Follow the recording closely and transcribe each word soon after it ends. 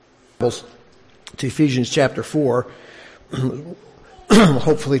To Ephesians chapter 4.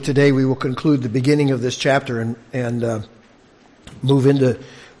 Hopefully today we will conclude the beginning of this chapter and move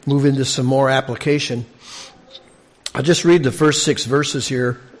into some more application. I'll just read the first 6 verses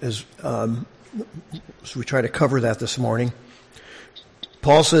here as we try to cover that this morning.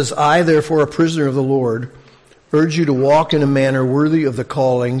 Paul says, I, therefore, a prisoner of the Lord, urge you to walk in a manner worthy of the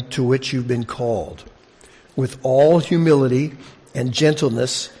calling to which you've been called, with all humility and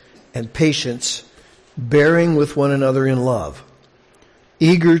gentleness and patience, bearing with one another in love,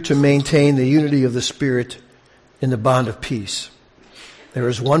 eager to maintain the unity of the Spirit in the bond of peace. There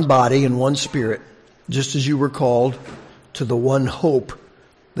is one body and one Spirit, just as you were called to the one hope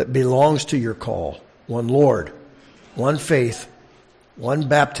that belongs to your call, one Lord, one faith, one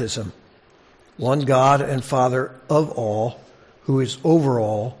baptism, one God and Father of all, who is over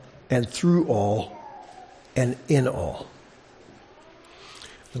all and through all and in all.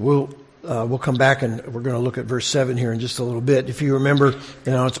 We'll come back and we're going to look at verse 7 here in just a little bit. If you remember,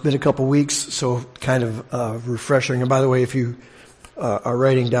 it's been a couple weeks, so kind of refreshing. And by the way, if you are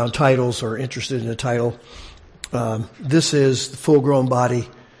writing down titles or interested in a title, this is the Full-Grown Body,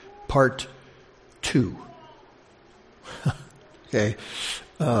 Part 2. Okay.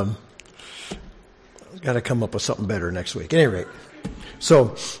 Got to come up with something better next week. At any rate,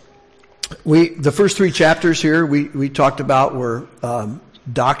 so the first 3 chapters here we talked about were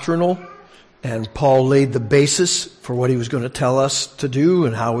doctrinal, and Paul laid the basis for what he was going to tell us to do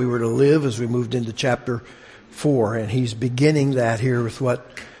and how we were to live as we moved into chapter 4, and he's beginning that here with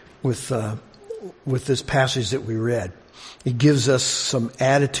this passage that we read. He gives us some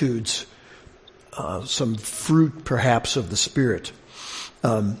attitudes, some fruit perhaps of the Spirit.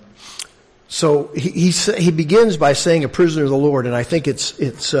 So he begins by saying a prisoner of the Lord, and I think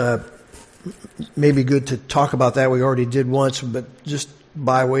it's maybe good to talk about that. We already did once, but just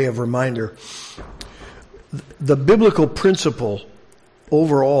by way of reminder, the biblical principle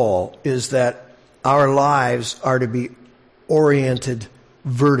overall is that our lives are to be oriented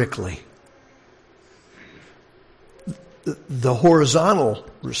vertically. The horizontal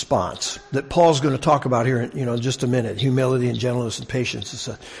response that Paul's going to talk about here in just a minute, humility and gentleness and patience,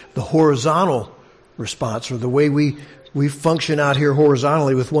 is the horizontal response, or the way we function out here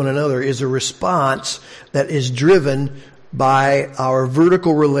horizontally with one another, is a response that is driven by our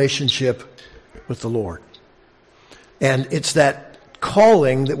vertical relationship with the Lord. And it's that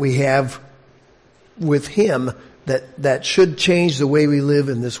calling that we have with Him that should change the way we live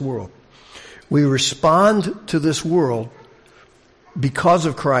in this world. We respond to this world because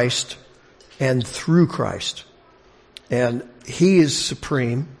of Christ and through Christ. And He is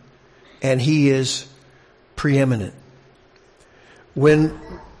supreme and He is preeminent. When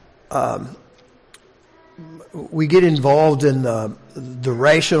we get involved in the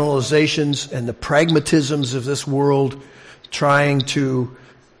rationalizations and the pragmatisms of this world, trying to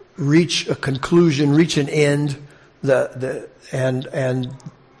reach a conclusion, reach an end, and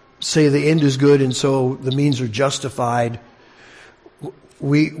say the end is good and so the means are justified,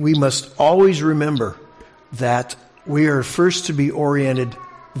 we must always remember that we are first to be oriented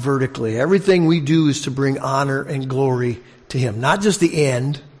vertically. Everything we do is to bring honor and glory to Him. Not just the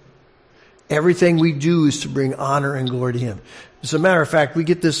end. Everything we do is to bring honor and glory to Him. As a matter of fact, we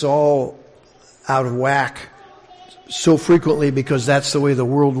get this all out of whack so frequently because that's the way the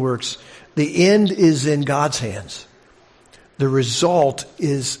world works. The end is in God's hands. The result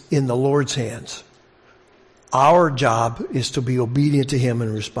is in the Lord's hands. Our job is to be obedient to Him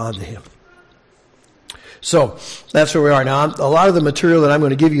and respond to Him. So that's where we are now. A lot of the material that I'm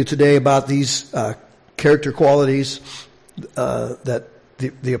going to give you today about these character qualities that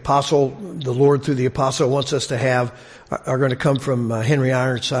the apostle, the Lord through the apostle wants us to have, are going to come from Henry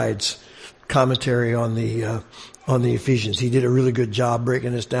Ironside's commentary on the Ephesians. He did a really good job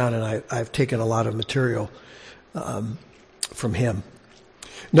breaking this down, and I've taken a lot of material from him.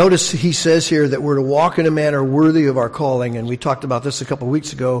 Notice he says here that we're to walk in a manner worthy of our calling, and we talked about this a couple of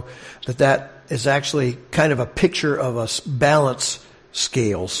weeks ago, that is actually kind of a picture of us balance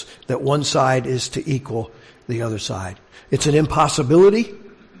scales, that one side is to equal the other side. It's an impossibility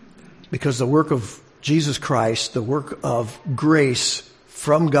because the work of Jesus Christ, the work of grace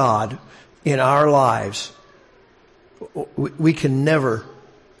from God in our lives, we can never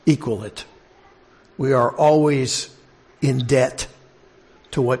equal it. We are always in debt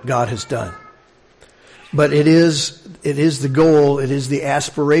to what God has done. But it is the goal, it is the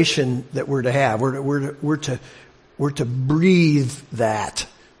aspiration that we're to have. We're to breathe that.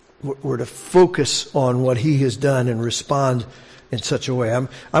 We're to focus on what He has done and respond in such a way.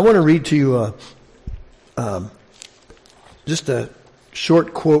 I want to read to you just a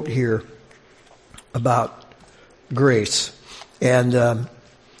short quote here about grace. And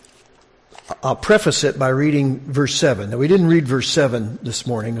I'll preface it by reading verse 7. Now, we didn't read verse 7 this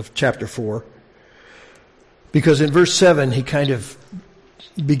morning of chapter 4, because in verse 7 he kind of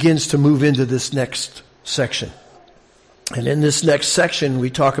begins to move into this next section. And in this next section we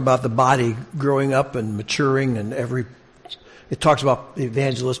talk about the body growing up and maturing, and it talks about the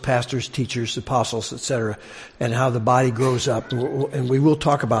evangelists, pastors, teachers, apostles, etc., and how the body grows up. And we will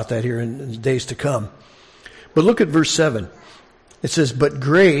talk about that here in the days to come. But look at verse 7. It says, "But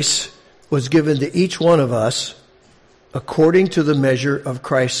grace was given to each one of us according to the measure of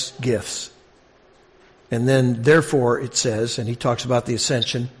Christ's gifts." And then, therefore, it says, and he talks about the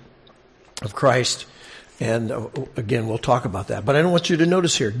ascension of Christ. And again, we'll talk about that. But I don't want you to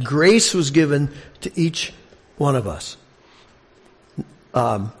notice here, grace was given to each one of us.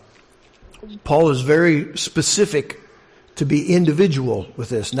 Paul is very specific to be individual with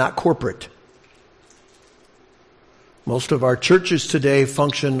this, not corporate. Most of our churches today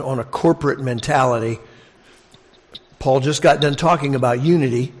function on a corporate mentality. Paul just got done talking about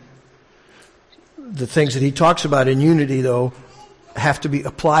unity. The things that he talks about in unity, though, have to be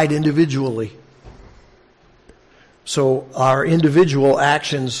applied individually. So our individual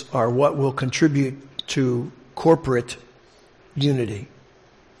actions are what will contribute to corporate unity.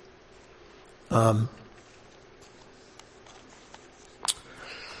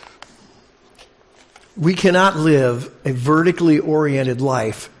 We cannot live a vertically oriented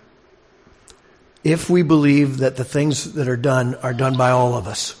life if we believe that the things that are done by all of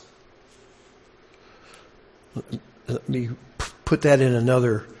us. Let me put that in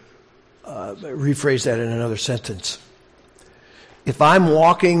rephrase that in another sentence. If I'm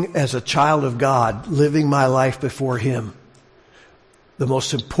walking as a child of God, living my life before Him, the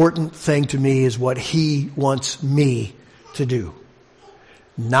most important thing to me is what He wants me to do,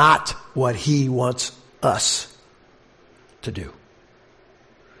 not what He wants us to do.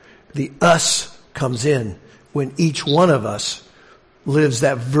 The us comes in when each one of us lives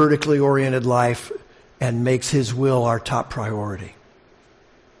that vertically oriented life and makes His will our top priority.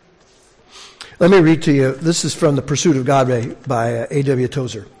 Let me read to you. This is from The Pursuit of God by A.W.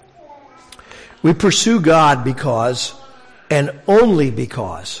 Tozer. "We pursue God because, and only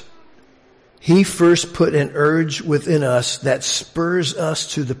because, He first put an urge within us that spurs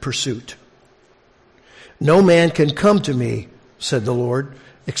us to the pursuit. No man can come to me, said the Lord,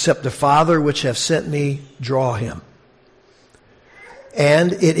 except the Father which hath sent me draw him.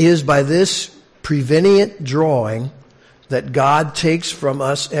 And it is by this prevenient drawing that God takes from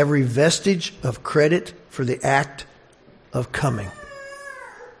us every vestige of credit for the act of coming.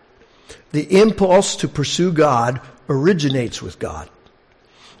 The impulse to pursue God originates with God.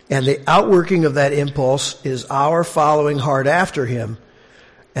 And the outworking of that impulse is our following hard after Him.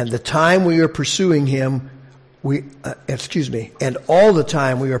 And the time we are pursuing Him, and all the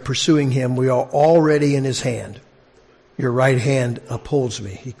time we are pursuing Him, we are already in His hand. Your right hand upholds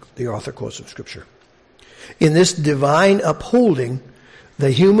me, the author quotes from Scripture. In this divine upholding,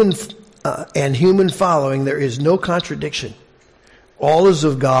 the human and human following, there is no contradiction. All is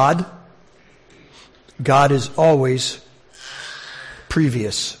of God. God is always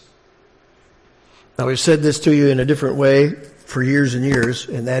previous. Now, we've said this to you in a different way for years and years,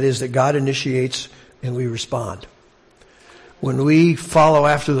 and that is that God initiates and we respond. When we follow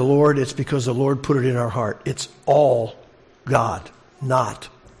after the Lord, it's because the Lord put it in our heart. It's all God, not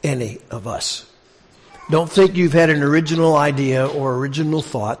any of us. Don't think you've had an original idea or original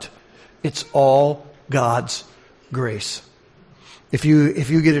thought. It's all God's grace. If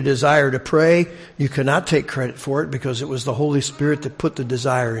you get a desire to pray, you cannot take credit for it because it was the Holy Spirit that put the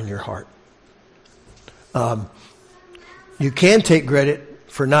desire in your heart. You can take credit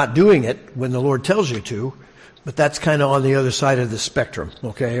for not doing it when the Lord tells you to, but that's kind of on the other side of the spectrum.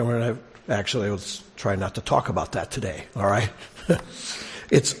 Okay, let's try not to talk about that today. All right.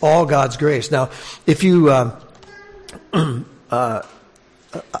 It's all God's grace. Now, if you, I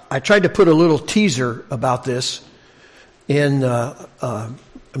tried to put a little teaser about this in, I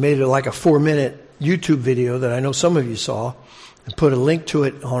made it like a 4-minute YouTube video that I know some of you saw, and put a link to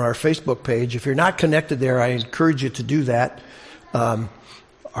it on our Facebook page. If you're not connected there, I encourage you to do that. Our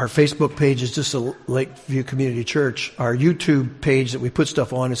Facebook page is just a Lakeview Community Church. Our YouTube page that we put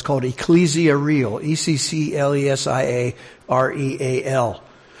stuff on is called Ecclesia Real, EcclesiaReal.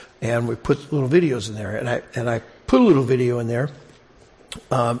 And we put little videos in there. And I put a little video in there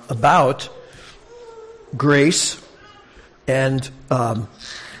about grace and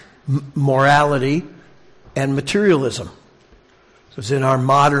morality and materialism. Because in our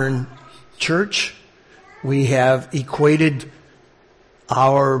modern church, we have equated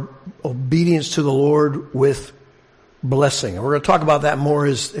our obedience to the Lord with blessing. And we're going to talk about that more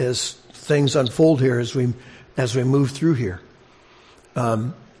as things unfold here, as we move through here.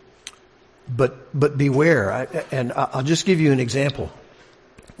 But beware, and I'll just give you an example.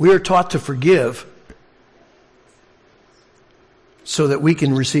 We are taught to forgive so that we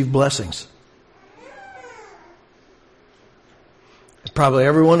can receive blessings. Probably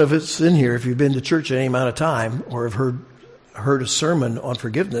every one of us in here, if you've been to church any amount of time or have heard a sermon on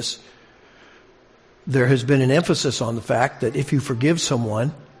forgiveness, there has been an emphasis on the fact that if you forgive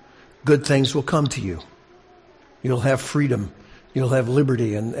someone, good things will come to you. You'll have freedom. You'll have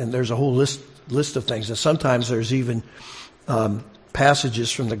liberty. And there's a whole list of things. And sometimes there's even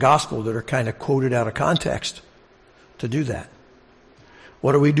passages from the gospel that are kind of quoted out of context to do that.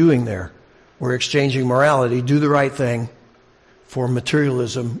 What are we doing there? We're exchanging morality, do the right thing, for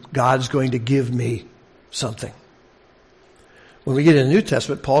materialism. God's going to give me something. When we get in the New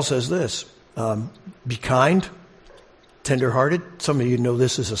Testament, Paul says this, be kind, tenderhearted. Some of you know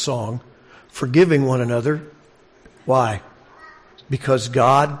this as a song. Forgiving one another. Why? Because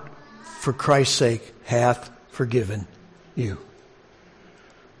God, for Christ's sake, hath forgiven you.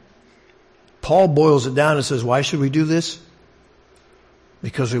 Paul boils it down and says, why should we do this?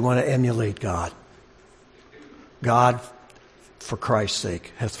 Because we want to emulate God. God, for Christ's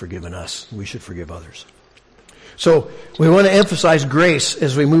sake, hath forgiven us. We should forgive others. So we want to emphasize grace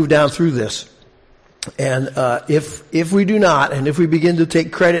as we move down through this. And if we do not, and if we begin to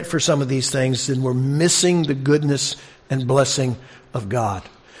take credit for some of these things, then we're missing the goodness and blessing of God.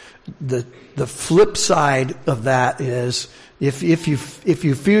 The flip side of that is if you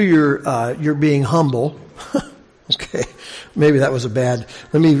feel you're being humble, okay, maybe that was a bad.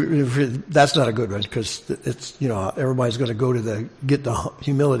 That's not a good one because it's everybody's going to go to get the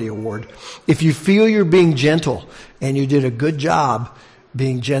humility award. If you feel you're being gentle and you did a good job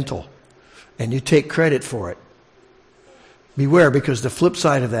being gentle, and you take credit for it, beware, because the flip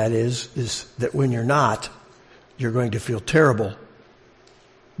side of that is that when you're not, you're going to feel terrible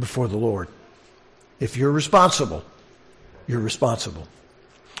before the Lord. If you're responsible, you're responsible.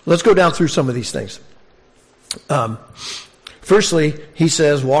 Let's go down through some of these things. Firstly, he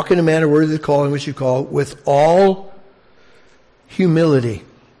says, walk in a manner worthy of the calling which you call, with all humility.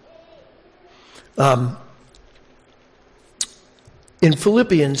 In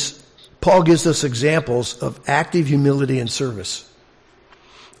Philippians, Paul gives us examples of active humility and service.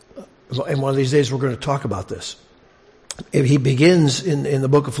 And one of these days we're going to talk about this. He begins in the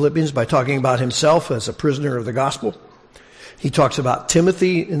book of Philippians by talking about himself as a prisoner of the gospel. He talks about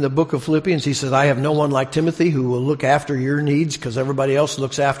Timothy in the book of Philippians. He says, I have no one like Timothy who will look after your needs because everybody else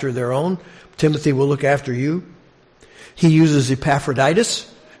looks after their own. Timothy will look after you. He uses Epaphroditus.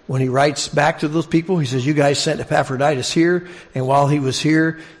 When he writes back to those people, he says, you guys sent Epaphroditus here, and while he was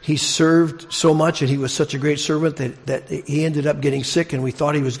here, he served so much, and he was such a great servant that he ended up getting sick, and we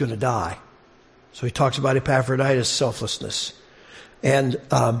thought he was going to die. So he talks about Epaphroditus' selflessness. And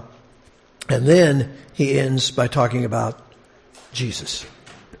then he ends by talking about Jesus,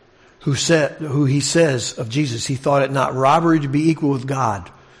 who he says of Jesus, he thought it not robbery to be equal with God,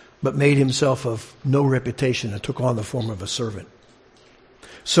 but made himself of no reputation and took on the form of a servant.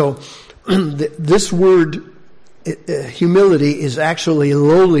 So this word humility is actually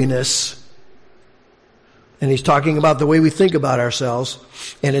lowliness, and he's talking about the way we think about ourselves,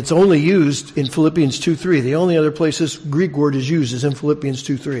 and it's only used in Philippians 2:3. The only other place this Greek word is used is in Philippians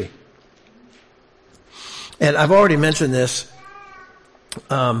 2:3. And I've already mentioned this.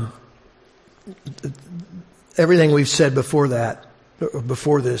 Everything we've said before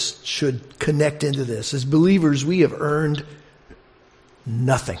this should connect into this. As believers, we have earned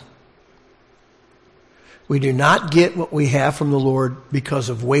nothing. We do not get what we have from the Lord because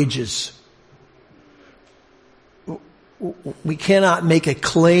of wages. We cannot make a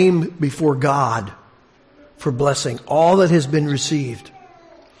claim before God for blessing. All that has been received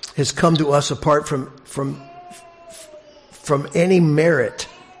has come to us apart from any merit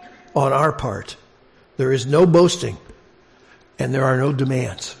on our part. There is no boasting and there are no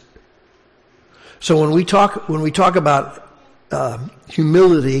demands. So when we talk about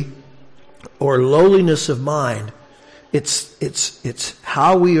humility or lowliness of mind, it's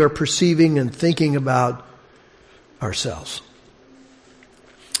how we are perceiving and thinking about ourselves.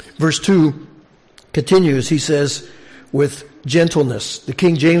 Verse 2 continues. He says, with gentleness. The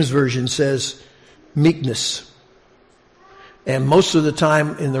King James Version says meekness. And most of the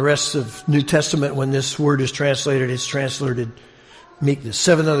time in the rest of New Testament, when this word is translated, it's translated meekness.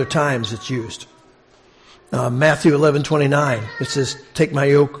 7 other times it's used. Matthew 11:29, it says, take my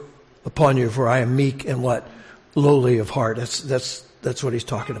yoke upon you, for I am meek and what? Lowly of heart. That's That's what he's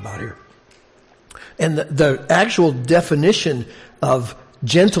talking about here. And the actual definition of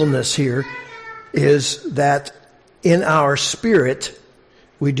gentleness here is that in our spirit,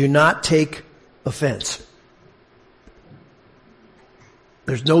 we do not take offense.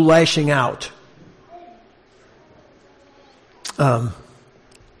 There's no lashing out. Have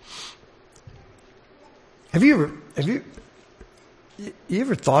you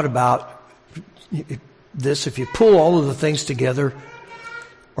ever thought about this? If you pull all of the things together,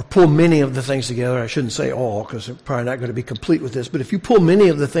 or pull many of the things together, I shouldn't say all because I'm probably not going to be complete with this, but if you pull many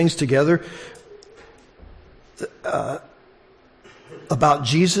of the things together about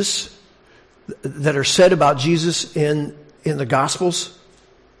Jesus, that are said about Jesus in the Gospels,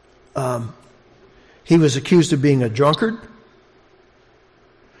 he was accused of being a drunkard.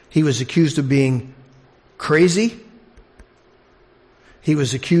 He was accused of being crazy. He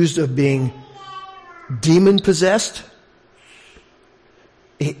was accused of being demon-possessed.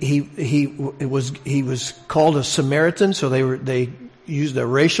 He was called a Samaritan, so they used a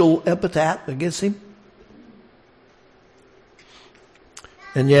racial epithet against him.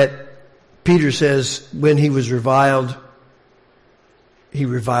 And yet, Peter says, when he was reviled, he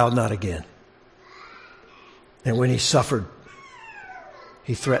reviled not again. And when he suffered,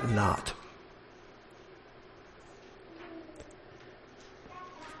 he threatened not.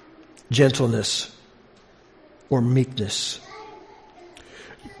 Gentleness or meekness.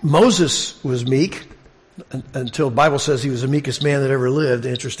 Moses was meek until the Bible says he was the meekest man that ever lived,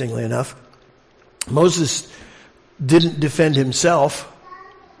 interestingly enough. Moses didn't defend himself,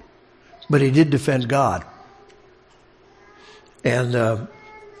 but he did defend God. And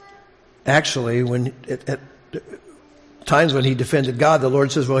actually, at times when he defended God, the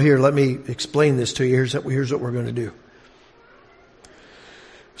Lord says, well, here, let me explain this to you. Here's what we're going to do.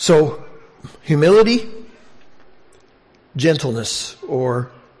 So, humility, gentleness,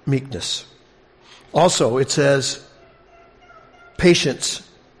 or meekness. Also, it says patience.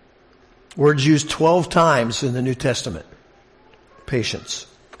 Words used 12 times in the New Testament. Patience.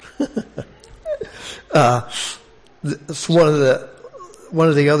 It's one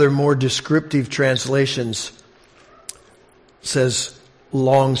of the other more descriptive translations says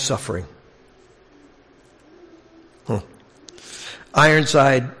long suffering.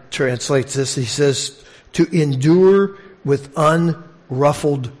 Ironside translates this. He says to endure with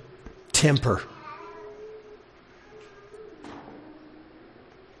unruffled temper.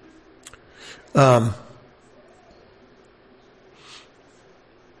 We're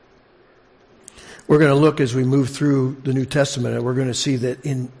going to look as we move through the New Testament, and we're going to see that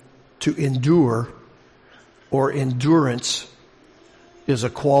to endure or endurance is a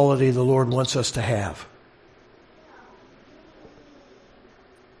quality the Lord wants us to have.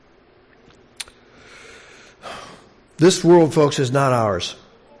 This world, folks, is not ours.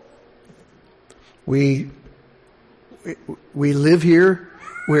 We live here.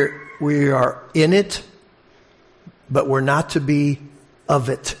 We are in it, but we're not to be of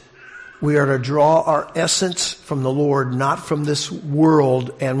it. We are to draw our essence from the Lord, not from this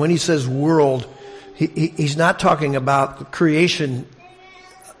world. And when he says world, he's not talking about creation,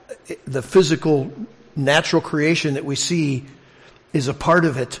 the physical, natural creation that we see is a part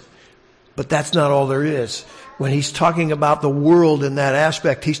of it, but that's not all there is. When he's talking about the world in that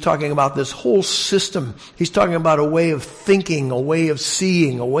aspect, he's talking about this whole system. He's talking about a way of thinking, a way of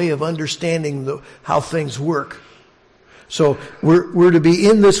seeing, a way of understanding how things work. So we're to be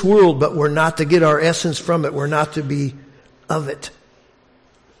in this world, but we're not to get our essence from it. We're not to be of it.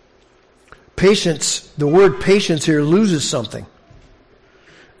 Patience, the word patience here loses something.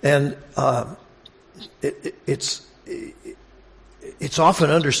 And it's often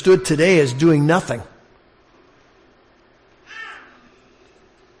understood today as doing nothing.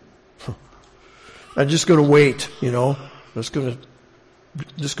 I'm just going to wait, Just going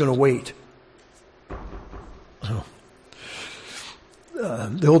to wait.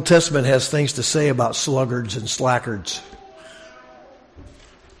 The Old Testament has things to say about sluggards and slackards.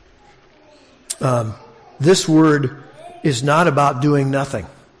 This word is not about doing nothing.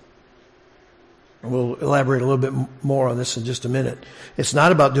 We'll elaborate a little bit more on this in just a minute. It's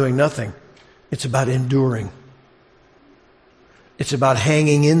not about doing nothing. It's about enduring. It's about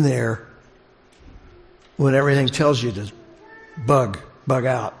hanging in there when everything tells you to bug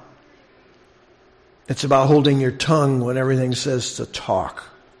out. It's about holding your tongue when everything says to talk.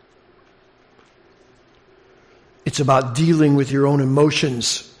 It's about dealing with your own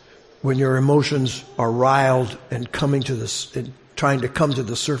emotions when your emotions are riled and trying to come to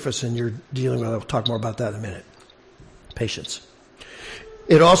the surface and you're dealing with it. I'll talk more about that in a minute. Patience.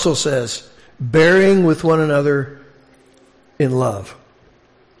 It also says, bearing with one another in love.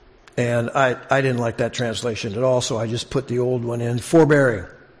 And I didn't like that translation at all, so I just put the old one in, forbearing.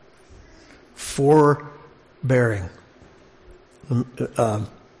 Forbearing. The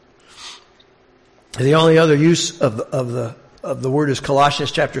only other use of the word is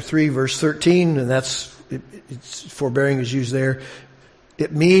Colossians chapter 3, verse 13, and it's forbearing is used there.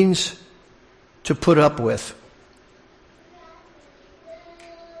 It means to put up with.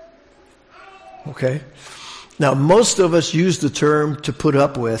 Okay? Now, most of us use the term to put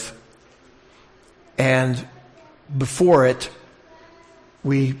up with, and before it,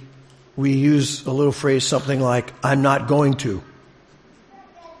 we use a little phrase, something like, I'm not going to.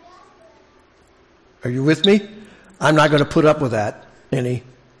 Are you with me? I'm not going to put up with that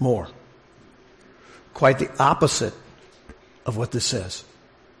anymore. Quite the opposite of what this says.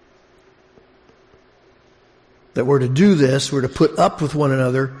 That we're to do this, we're to put up with one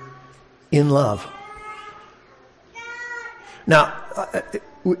another in love. Now,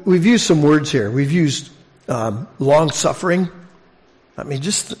 we've used some words here. We've used long-suffering. I mean,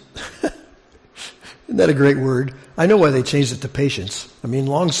 just, isn't that a great word? I know why they changed it to patience. I mean,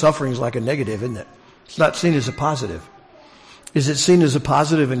 long-suffering is like a negative, isn't it? It's not seen as a positive. Is it seen as a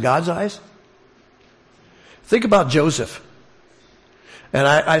positive in God's eyes? Think about Joseph. And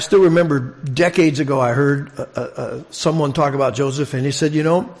I still remember decades ago I heard someone talk about Joseph, and he said, you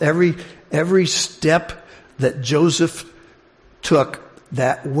know, every step that Joseph took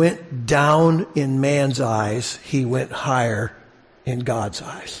that went down in man's eyes, he went higher in God's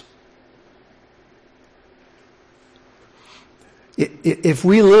eyes. If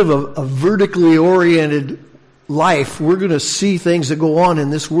we live a vertically oriented life, we're going to see things that go on in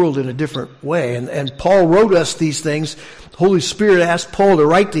this world in a different way. And Paul wrote us these things. The Holy Spirit asked Paul to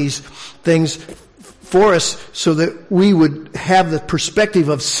write these things for us so that we would have the perspective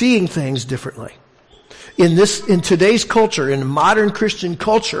of seeing things differently. In today's culture, in modern Christian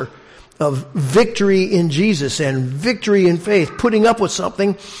culture of victory in Jesus and victory in faith, putting up with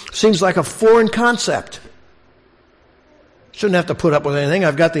something seems like a foreign concept. Shouldn't have to put up with anything.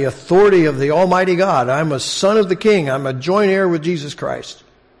 I've got the authority of the Almighty God. I'm a son of the King. I'm a joint heir with Jesus Christ.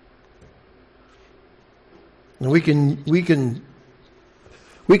 And we can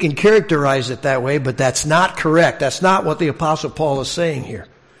characterize it that way, but that's not correct. That's not what the Apostle Paul is saying here.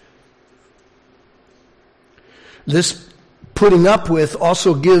 This putting up with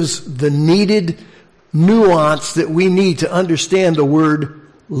also gives the needed nuance that we need to understand the word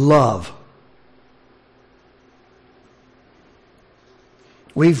love.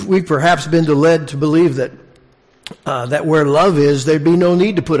 We've perhaps been led to believe that that where love is, there'd be no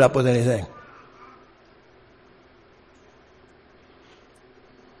need to put up with anything.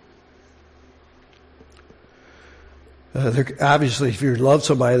 Obviously, if you love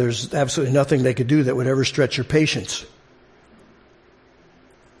somebody, there's absolutely nothing they could do that would ever stretch your patience.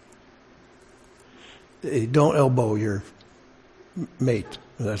 Don't elbow your mate.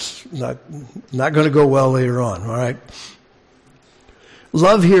 That's not going to go well later on, all right?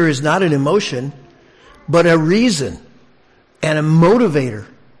 Love here is not an emotion, but a reason and a motivator.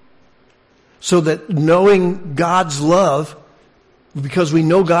 So that knowing God's love, because we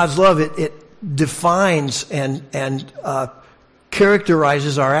know God's love, it defines and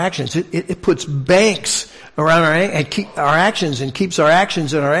characterizes our actions. It puts banks around our actions and keeps our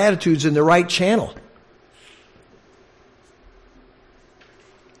actions and our attitudes in the right channel.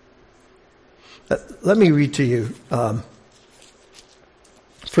 Let me read to you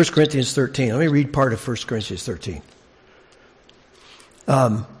 1 Corinthians 13. Let me read part of 1 Corinthians 13.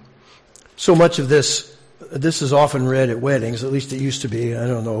 So much of this is often read at weddings, at least it used to be. I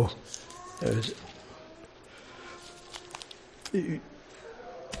don't know.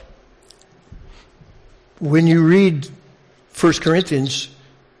 When you read 1 Corinthians,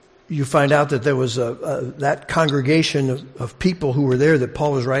 you find out that there was that congregation of people who were there that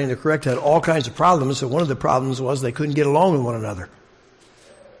Paul was writing to correct had all kinds of problems, and one of the problems was they couldn't get along with one another.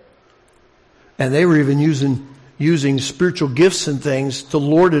 And they were even using spiritual gifts and things to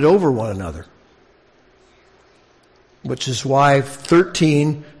lord it over one another. Which is why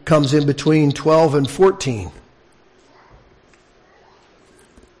 13 comes in between 12 and 14.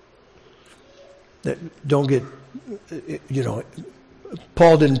 Don't get,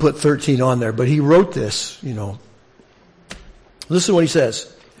 Paul didn't put 13 on there, but he wrote this, Listen to what he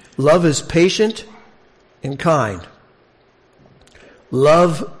says. Love is patient and kind.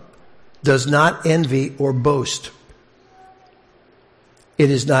 Love does not envy or boast.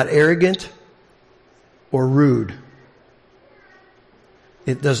 It is not arrogant or rude.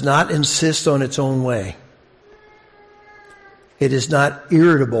 It does not insist on its own way. It is not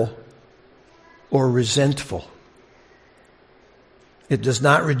irritable or resentful. It does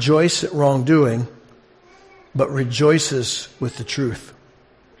not rejoice at wrongdoing, but rejoices with the truth.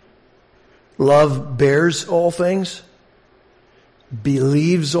 Love bears all things,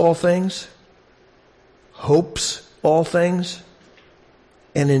 believes all things, hopes all things,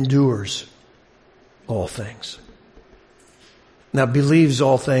 and endures all things. Now, believes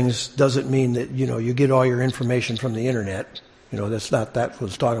all things doesn't mean that, you get all your information from the internet. That's not what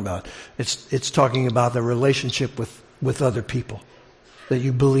it's talking about. It's talking about the relationship with other people. That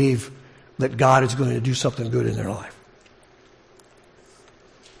you believe that God is going to do something good in their life.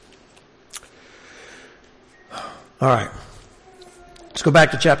 All right. Let's go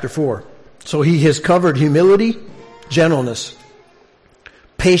back to chapter 4. So he has covered humility, gentleness,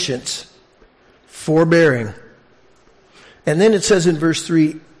 patience, forbearing. And then it says in verse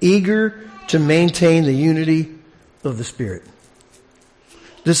 3, eager to maintain the unity of the Spirit.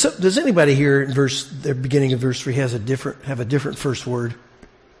 Does anybody here in the beginning of verse 3 have a different first word?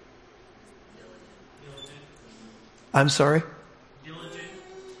 Diligent. I'm sorry? Diligent.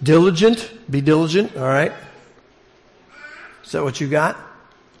 Diligent. Be diligent. All right. Is that what you got?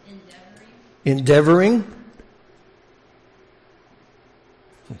 Endeavoring.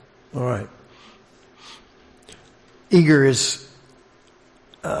 All right. Eager is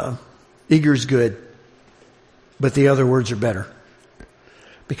good, but the other words are better.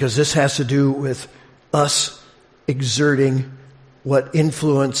 Because this has to do with us exerting what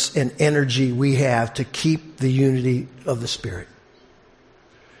influence and energy we have to keep the unity of the Spirit.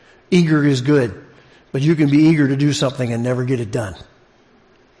 Eager is good, but you can be eager to do something and never get it done.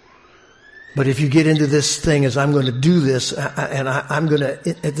 But if you get into this thing as I'm going to do this, and I'm going to,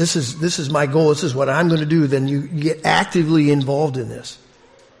 this is my goal, this is what I'm going to do, then you get actively involved in this.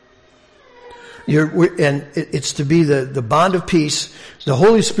 And it's to be the bond of peace. The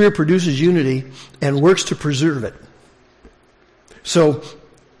Holy Spirit produces unity and works to preserve it. So,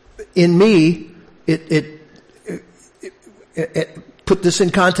 in me, put this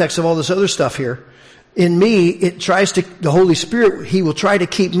in context of all this other stuff here. In me, the Holy Spirit, He will try to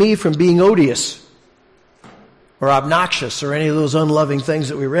keep me from being odious or obnoxious or any of those unloving things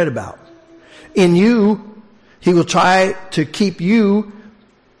that we read about. In you, He will try to keep you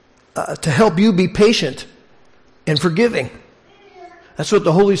to help you be patient and forgiving. That's what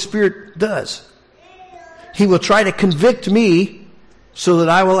the Holy Spirit does. He will try to convict me so that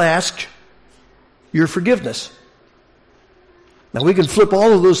I will ask your forgiveness. Now we can flip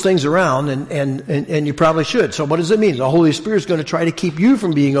all of those things around and you probably should. So what does it mean? The Holy Spirit is going to try to keep you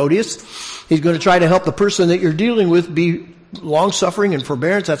from being odious. He's going to try to help the person that you're dealing with be long-suffering and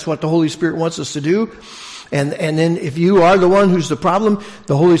forbearance. That's what the Holy Spirit wants us to do. And then if you are the one who's the problem,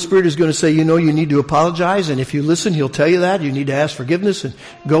 the Holy Spirit is going to say, you need to apologize. And if you listen, He'll tell you that. You need to ask forgiveness and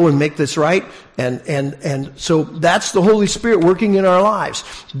go and make this right. And so that's the Holy Spirit working in our lives.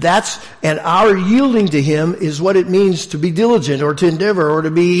 And our yielding to Him is what it means to be diligent or to endeavor or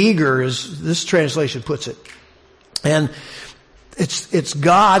to be eager, as this translation puts it. And it's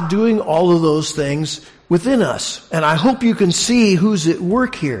God doing all of those things within us. And I hope you can see who's at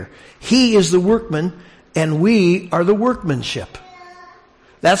work here. He is the workman, and we are the workmanship.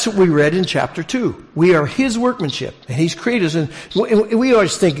 That's what we read in chapter 2. We are His workmanship, and He's created us. And we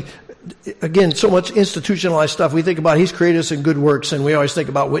always think, again, so much institutionalized stuff. We think about He's created us in good works, and we always think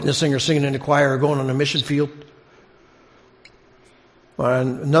about witnessing or singing in the choir or going on a mission field.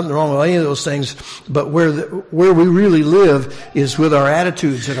 Nothing wrong with any of those things, but where we really live is with our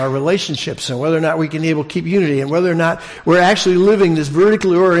attitudes and our relationships, and whether or not we can able to keep unity, and whether or not we're actually living this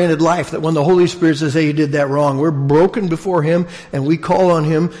vertically oriented life that when the Holy Spirit says, hey, you did that wrong, we're broken before Him, and we call on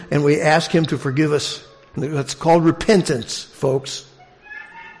Him, and we ask Him to forgive us. That's called repentance, folks.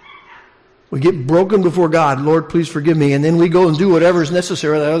 We get broken before God. Lord, please forgive me. And then we go and do whatever is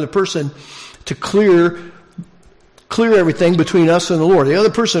necessary with that other person to clear everything between us and the Lord. The other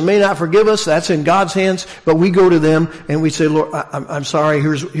person may not forgive us. That's in God's hands. But we go to them and we say, Lord, I'm sorry.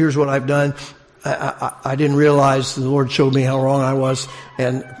 Here's what I've done. I didn't realize the Lord showed me how wrong I was,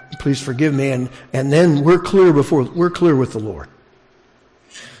 and please forgive me. And then we're clear with the Lord.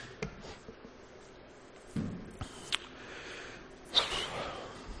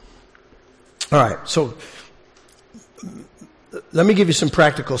 All right. So let me give you some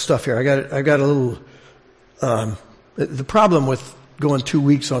practical stuff here. I got a little. The problem with going 2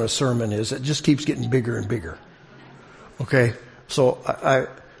 weeks on a sermon is it just keeps getting bigger and bigger. Okay, so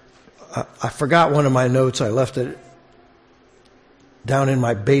I forgot one of my notes. I left it down in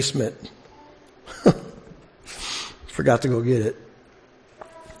my basement. Forgot to go get it.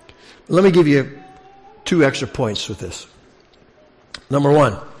 Let me give you 2 extra points with this. Number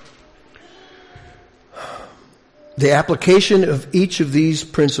 1, The application of each of these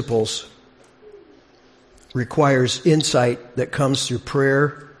principles requires insight that comes through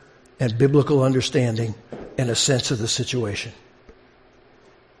prayer and biblical understanding and a sense of the situation.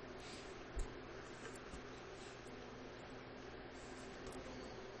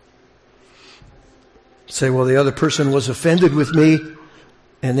 Say, well, the other person was offended with me,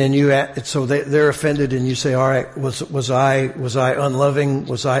 and then they're offended, and you say, all right, was I unloving?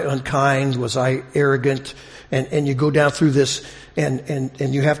 Was I unkind? Was I arrogant? And you go down through this, and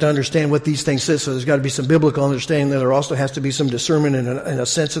you have to understand what these things say. So there's got to be some biblical understanding. There also has to be some discernment and a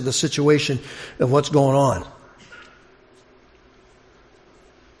sense of the situation of what's going on.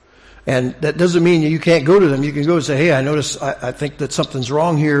 And that doesn't mean you can't go to them. You can go and say, hey, I think that something's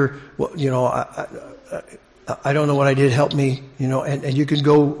wrong here. Well, I don't know what I did. Help me. And you can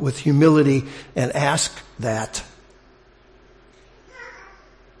go with humility and ask that.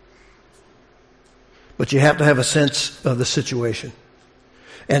 But you have to have a sense of the situation.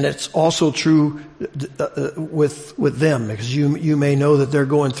 And it's also true with them, because you may know that they're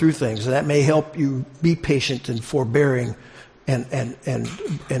going through things. And that may help you be patient and forbearing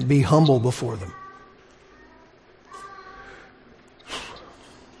and be humble before them.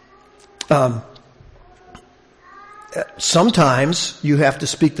 Sometimes you have to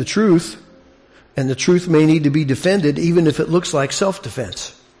speak the truth, and the truth may need to be defended even if it looks like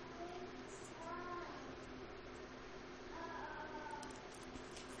self-defense.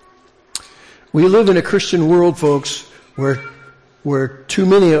 We live in a Christian world, folks, where too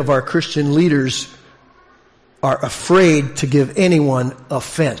many of our Christian leaders are afraid to give anyone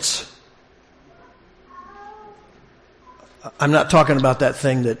offense. I'm not talking about that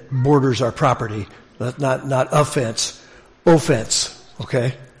thing that borders our property. Not offense. Offense.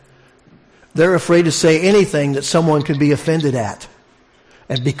 Okay? They're afraid to say anything that someone could be offended at.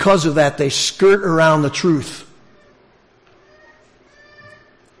 And because of that, they skirt around the truth.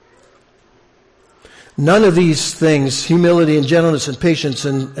 None of these things, humility and gentleness and patience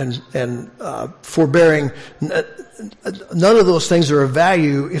and forbearing, none of those things are of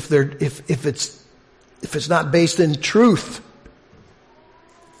value if it's not based in truth.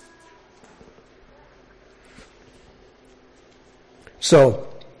 So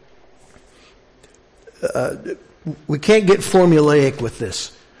we can't get formulaic with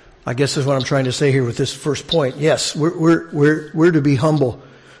this. I guess is what I'm trying to say here with this first point. Yes, we're to be humble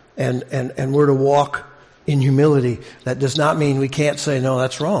and we're to walk in humility. That does not mean we can't say, no,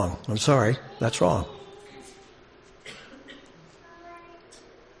 that's wrong. I'm sorry, that's wrong.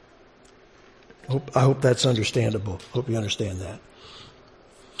 I hope that's understandable. Hope you understand that.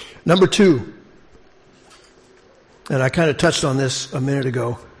 Number 2, and I kind of touched on this a minute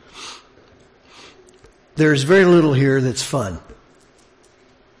ago. There's very little here that's fun.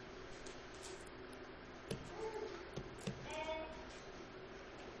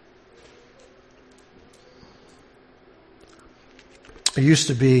 It used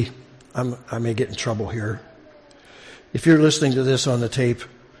to be, I may get in trouble here. If you're listening to this on the tape,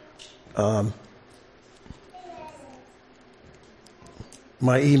 my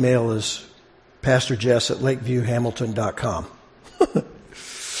email is pastorjess@lakeviewhamilton.com.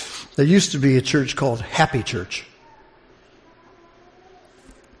 There used to be a church called Happy Church.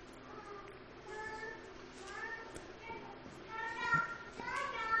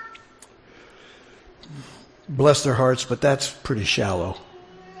 Bless their hearts, but that's pretty shallow.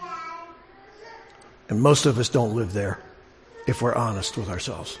 And most of us don't live there, if we're honest with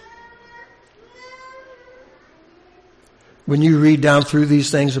ourselves. When you read down through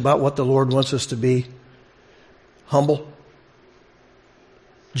these things about what the Lord wants us to be, humble,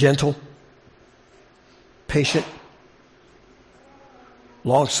 gentle, patient,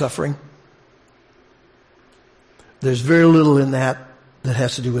 long-suffering, there's very little in that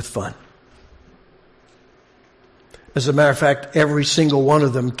has to do with fun. As a matter of fact, every single one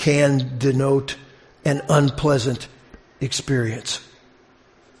of them can denote an unpleasant experience.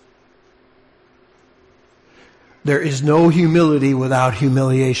 There is no humility without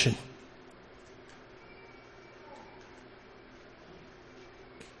humiliation.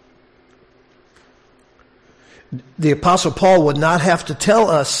 The Apostle Paul would not have to tell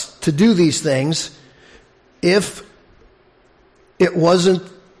us to do these things if it wasn't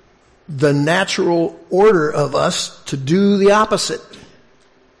the natural order of us to do the opposite.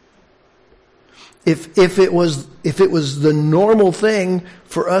 If it was the normal thing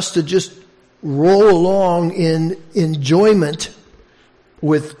for us to just roll along in enjoyment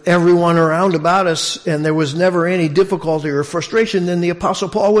with everyone around about us, and there was never any difficulty or frustration, then the Apostle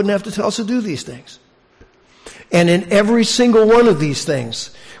Paul wouldn't have to tell us to do these things. And in every single one of these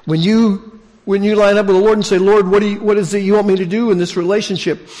things, when you when you line up with the Lord and say, Lord, what is it you want me to do in this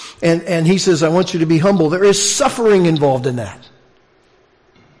relationship? And He says, I want you to be humble. There is suffering involved in that.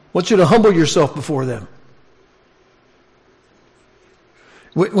 I want you to humble yourself before them.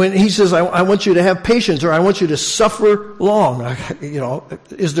 When He says, I want you to have patience, or I want you to suffer long,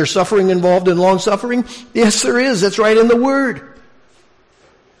 is there suffering involved in long suffering? Yes, there is. That's right in the Word.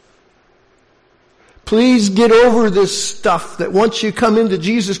 Please get over this stuff that once you come into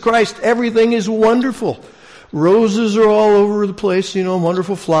Jesus Christ, everything is wonderful. Roses are all over the place,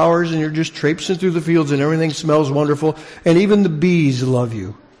 wonderful flowers, and you're just traipsing through the fields and everything smells wonderful, and even the bees love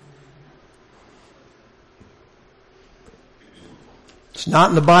you. It's not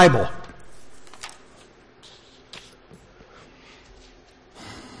in the Bible.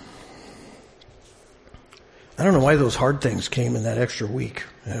 I don't know why those hard things came in that extra week.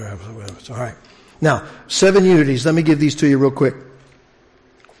 It's all right. Now, 7 unities. Let me give these to you real quick.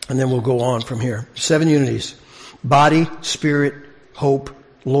 And then we'll go on from here. 7 unities. Body, Spirit, hope,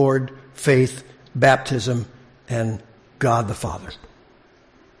 Lord, faith, baptism, and God the Father.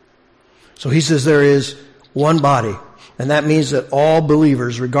 So He says there is one body. And that means that all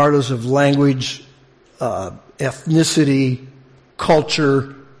believers, regardless of language, ethnicity,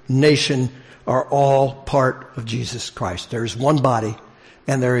 culture, nation, are all part of Jesus Christ. There is one body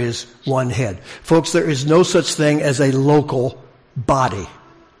and there is one head. Folks, there is no such thing as a local body.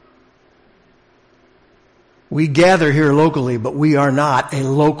 We gather here locally, but we are not a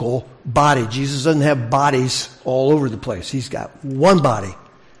local body. Jesus doesn't have bodies all over the place. He's got one body,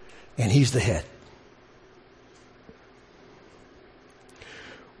 and He's the head.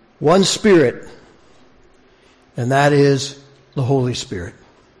 One Spirit, and that is the Holy Spirit,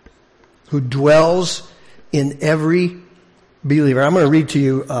 who dwells in every believer. I'm going to read to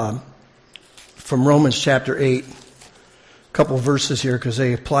you from Romans chapter 8, a couple verses here because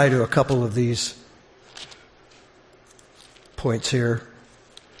they apply to a couple of these points here.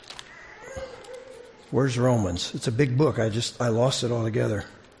 Where's Romans? It's a big book. I lost it altogether.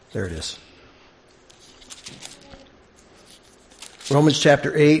 There it is. Romans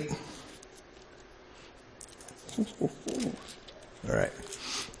chapter 8. All right.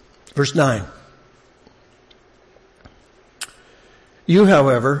 Verse 9. You,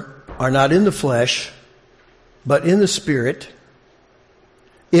 however, are not in the flesh, but in the Spirit,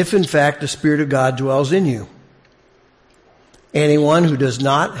 if in fact the Spirit of God dwells in you. Anyone who does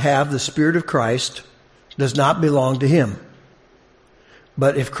not have the Spirit of Christ does not belong to Him.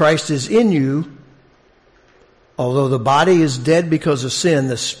 But if Christ is in you, although the body is dead because of sin,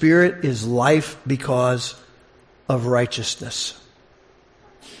 the Spirit is life because of righteousness.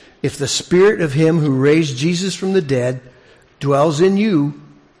 If the Spirit of Him who raised Jesus from the dead dwells in you,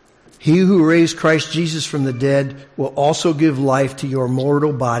 He who raised Christ Jesus from the dead will also give life to your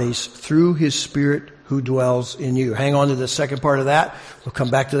mortal bodies through His Spirit who dwells in you. Hang on to the second part of that. We'll come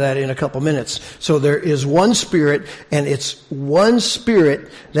back to that in a couple minutes. So there is one Spirit, and it's one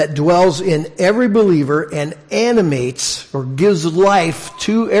Spirit that dwells in every believer and animates or gives life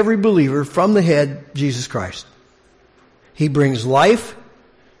to every believer from the head, Jesus Christ. He brings life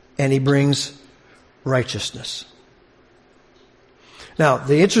and He brings righteousness. Now,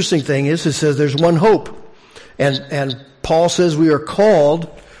 the interesting thing is, it says there's one hope. And Paul says we are called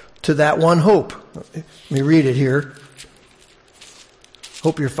to that one hope. Let me read it here.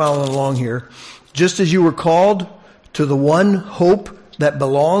 Hope you're following along here. Just as you were called to the one hope that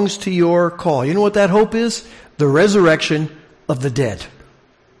belongs to your call. You know what that hope is? The resurrection of the dead.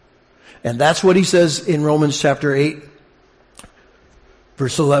 And that's what he says in Romans chapter 8,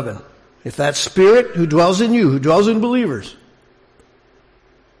 verse 11. If that Spirit who dwells in you, who dwells in believers,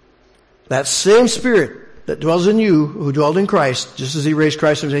 that same Spirit that dwells in you, who dwelled in Christ, just as He raised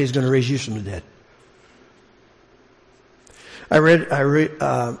Christ from the dead, He's going to raise you from the dead. I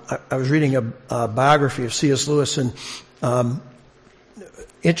was reading a biography of C.S. Lewis, and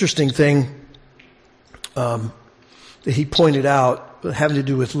interesting thing that he pointed out having to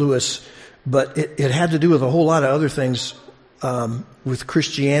do with Lewis, but it had to do with a whole lot of other things with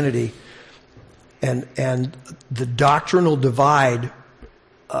Christianity and the doctrinal divide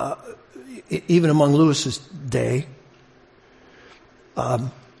even among Lewis's day,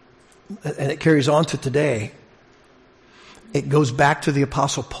 and it carries on to today. It goes back to the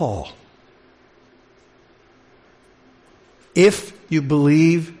Apostle Paul. If you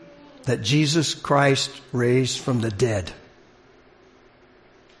believe that Jesus Christ raised from the dead,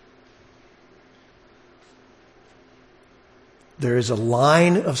 there is a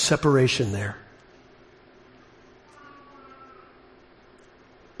line of separation there.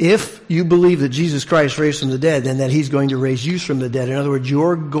 If you believe that Jesus Christ raised from the dead, then that he's going to raise you from the dead. In other words,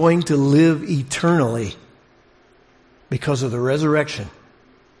 you're going to live eternally because of the resurrection.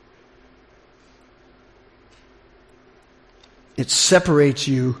 It separates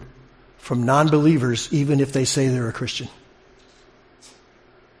you from non-believers, even if they say they're a Christian.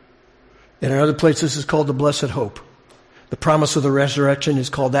 In another place, this is called the blessed hope. The promise of the resurrection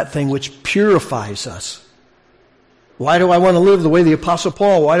is called that thing which purifies us. Why do I want to live the way the Apostle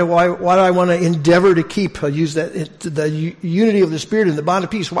Paul? Why do I want to endeavor to keep, the unity of the Spirit and the bond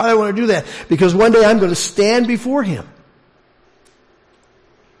of peace? Why do I want to do that? Because one day I'm going to stand before Him.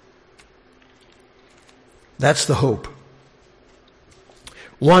 That's the hope.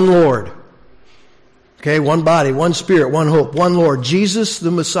 One Lord. Okay, one body, one Spirit, one hope, one Lord. Jesus the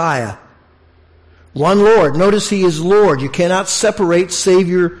Messiah. One Lord. Notice He is Lord. You cannot separate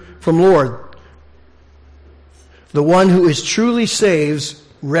Savior from Lord. The one who is truly saves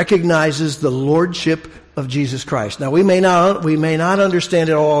recognizes the lordship of Jesus Christ. Now we may not understand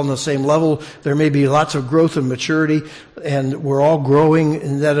it all on the same level. There may be lots of growth and maturity, and we're all growing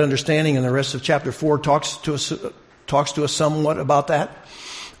in that understanding. And the rest of chapter 4 talks to us somewhat about that.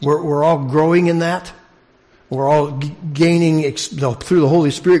 We're all growing in that. We're all gaining, through the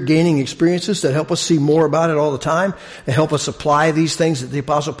Holy Spirit, gaining experiences that help us see more about it all the time and help us apply these things that the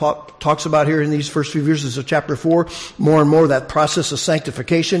Apostle Paul talks about here in these first few verses of chapter 4, more and more that process of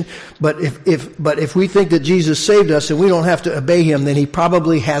sanctification. But if we think that Jesus saved us and we don't have to obey Him, then He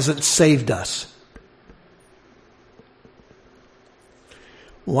probably hasn't saved us.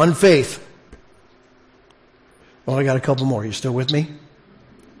 One faith. Well, I got a couple more. You still with me?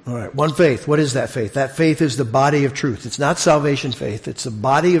 All right, one faith. What is that faith? That faith is the body of truth. It's not salvation faith. It's the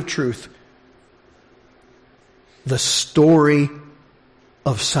body of truth. The story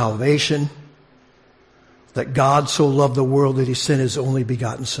of salvation, that God so loved the world that He sent His only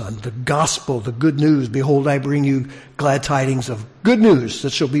begotten Son. The gospel, the good news. Behold, I bring you glad tidings of good news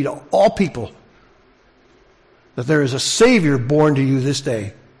that shall be to all people. That there is a Savior born to you this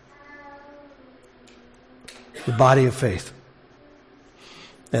day. The body of faith.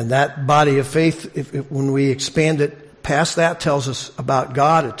 And that body of faith, when we expand it past that, tells us about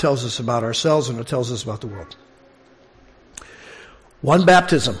God, it tells us about ourselves, and it tells us about the world. One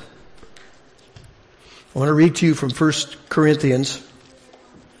baptism. I want to read to you from 1 Corinthians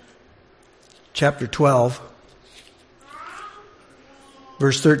chapter 12,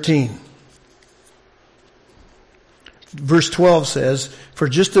 verse 13. Verse 12 says, "For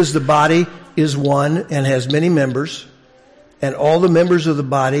just as the body is one and has many members, and all the members of the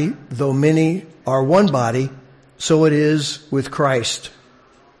body, though many, are one body, so it is with Christ.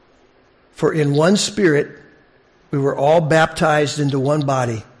 For in one Spirit we were all baptized into one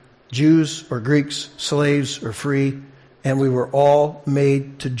body, Jews or Greeks, slaves or free, and we were all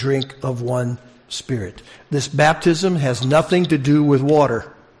made to drink of one Spirit." This baptism has nothing to do with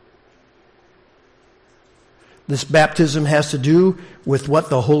water. This baptism has to do with what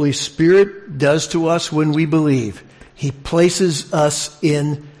the Holy Spirit does to us when we believe. He places us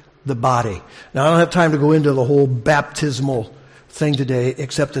in the body. Now, I don't have time to go into the whole baptismal thing today,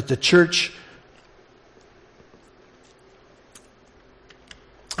 except that the church...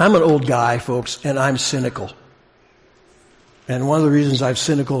 I'm an old guy, folks, and I'm cynical. And one of the reasons I'm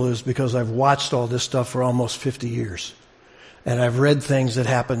cynical is because I've watched all this stuff for almost 50 years. And I've read things that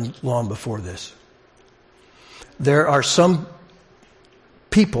happened long before this. There are some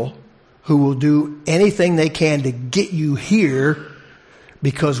people who will do anything they can to get you here,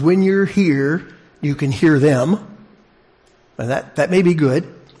 because when you're here, you can hear them. And that may be good,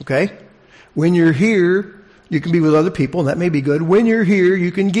 okay? When you're here, you can be with other people, and that may be good. When you're here,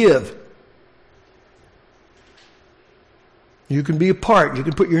 you can give. You can be a part. You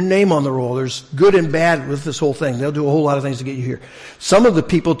can put your name on the roll. There's good and bad with this whole thing. They'll do a whole lot of things to get you here. Some of the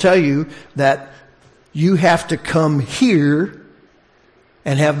people tell you that you have to come here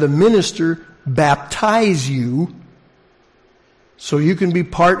and have the minister baptize you so you can be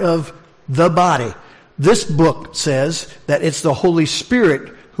part of the body. This book says that it's the Holy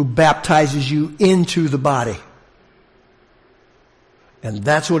Spirit who baptizes you into the body. And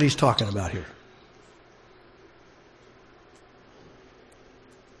that's what he's talking about here.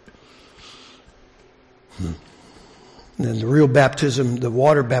 And the real baptism, the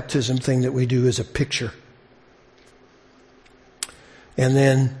water baptism thing that we do is a picture. And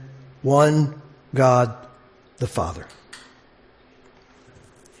then one God the Father.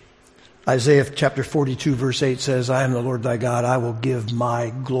 Isaiah chapter 42 verse 8 says, "I am the Lord thy God, I will give my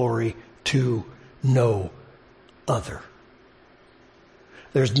glory to no other."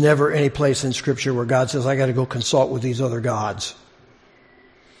 There's never any place in Scripture where God says, I got to go consult with these other gods.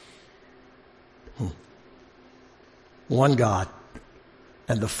 one God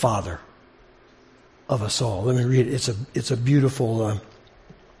and the Father of us all. Let me read it. It's a beautiful,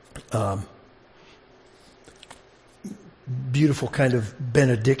 beautiful kind of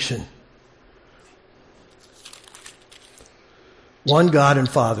benediction. One God and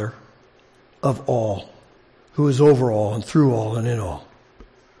Father of all, who is over all and through all and in all.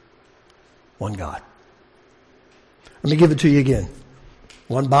 One God. Let me give it to you again.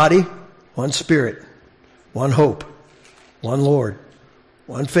 One body, one spirit, one hope, one Lord,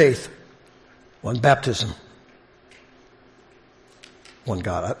 one faith, one baptism, one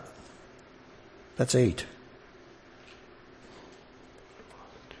God. That's 8.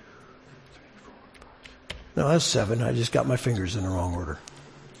 No, that's 7. I just got my fingers in the wrong order.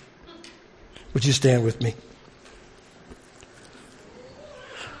 Would you stand with me?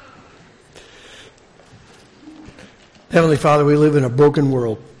 Heavenly Father, we live in a broken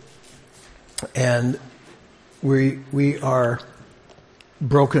world, and we are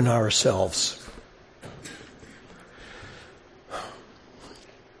broken ourselves.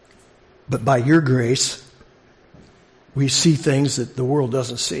 But by your grace, we see things that the world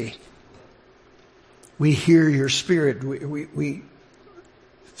doesn't see. We hear your Spirit. We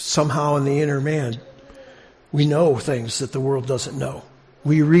somehow in the inner man, we know things that the world doesn't know.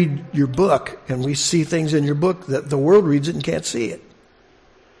 We read your book and we see things in your book that the world reads it and can't see it.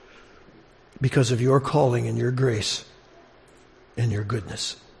 Because of your calling and your grace and your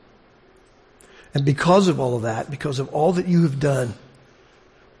goodness. And because of all of that, because of all that you have done,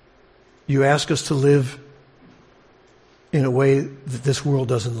 you ask us to live in a way that this world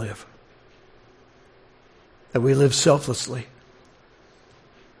doesn't live. That we live selflessly.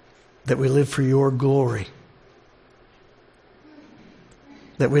 That we live for your glory.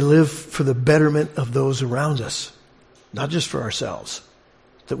 That we live for the betterment of those around us, not just for ourselves.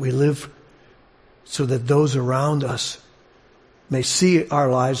 That we live so that those around us may see our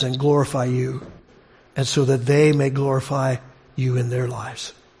lives and glorify you, and so that they may glorify you in their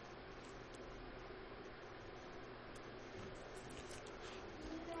lives.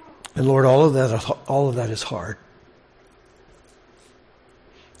 And Lord, all of that is hard.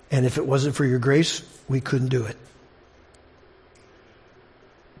 And if it wasn't for your grace, we couldn't do it.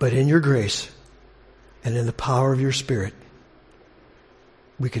 But in your grace and in the power of your Spirit,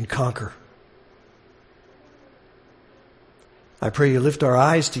 we can conquer. I pray you lift our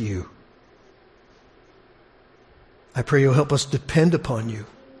eyes to you. I pray you'll help us depend upon you.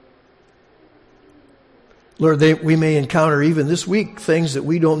 Lord, we may encounter even this week things that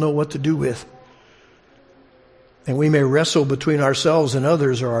we don't know what to do with. And we may wrestle between ourselves and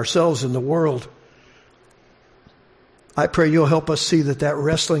others, or ourselves and the world. I pray you'll help us see that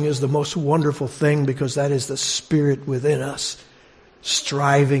wrestling is the most wonderful thing, because that is the Spirit within us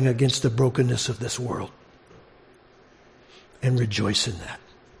striving against the brokenness of this world. And rejoice in that.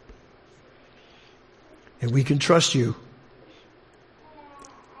 And we can trust you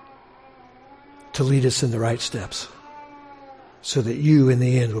to lead us in the right steps, so that you in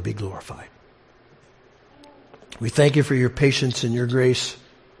the end will be glorified. We thank you for your patience and your grace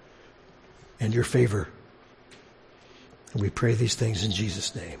and your favor. And we pray these things in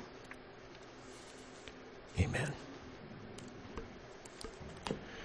Jesus' name. Amen.